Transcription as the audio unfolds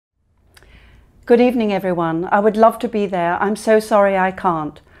Good evening, everyone. I would love to be there. I'm so sorry I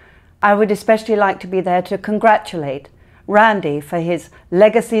can't. I would especially like to be there to congratulate Randy for his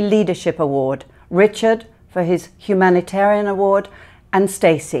Legacy Leadership Award, Richard for his Humanitarian Award, and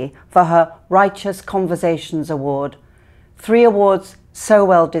Stacey for her Righteous Conversations Award. 3 awards so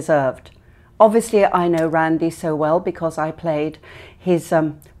well deserved. Obviously, I know Randy so well because I played his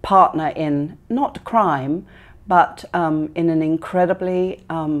partner in, not crime, but in an incredibly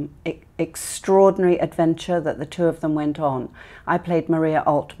extraordinary adventure that the two of them went on. I played Maria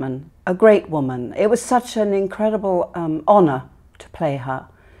Altman, a great woman. It was such an incredible honor to play her.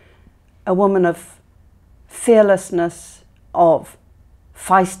 A woman of fearlessness, of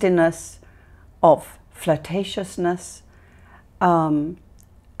feistiness, of flirtatiousness, and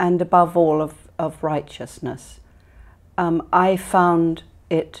above all of righteousness. I found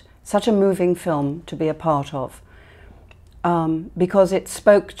it such a moving film to be a part of because it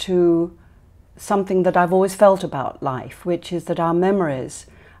spoke to something that I've always felt about life, which is that our memories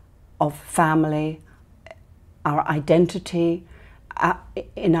of family, our identity,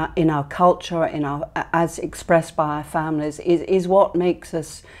 in our culture, as expressed by our families, is what makes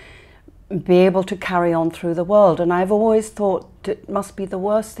us be able to carry on through the world. And I've always thought it must be the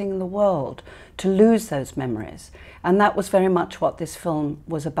worst thing in the world to lose those memories. And that was very much what this film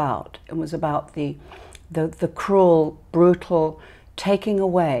was about. It was about the cruel, brutal taking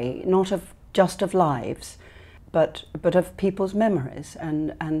away, not just of lives, but of people's memories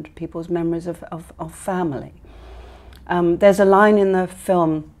and people's memories of family. There's a line in the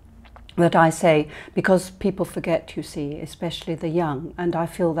film that I say, because people forget, you see, especially the young, and I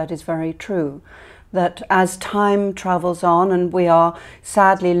feel that is very true, that as time travels on and we are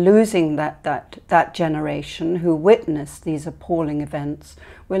sadly losing that generation who witnessed these appalling events,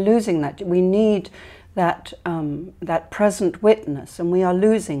 we're losing that. We need that present witness, and we are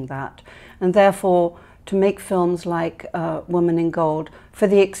losing that. And therefore, to make films like Woman in Gold, for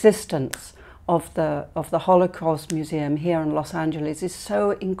the existence of the Holocaust Museum here in Los Angeles is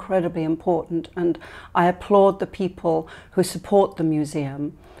so incredibly important, and I applaud the people who support the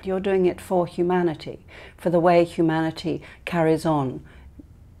museum. You're doing it for humanity, for the way humanity carries on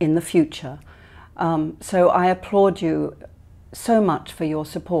in the future. So I applaud you so much for your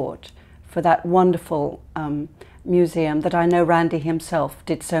support for that wonderful museum that I know Randy himself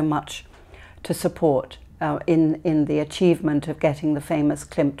did so much to support in the achievement of getting the famous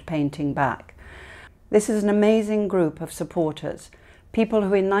Klimt painting back. This is an amazing group of supporters, people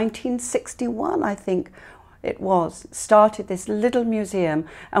who in 1961, I think it was, started this little museum,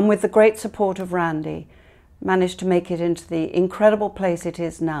 and with the great support of Randy, managed to make it into the incredible place it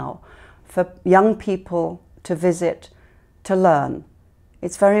is now for young people to visit, to learn.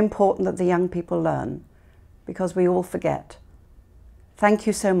 It's very important that the young people learn, because we all forget. Thank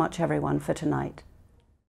you so much, everyone, for tonight.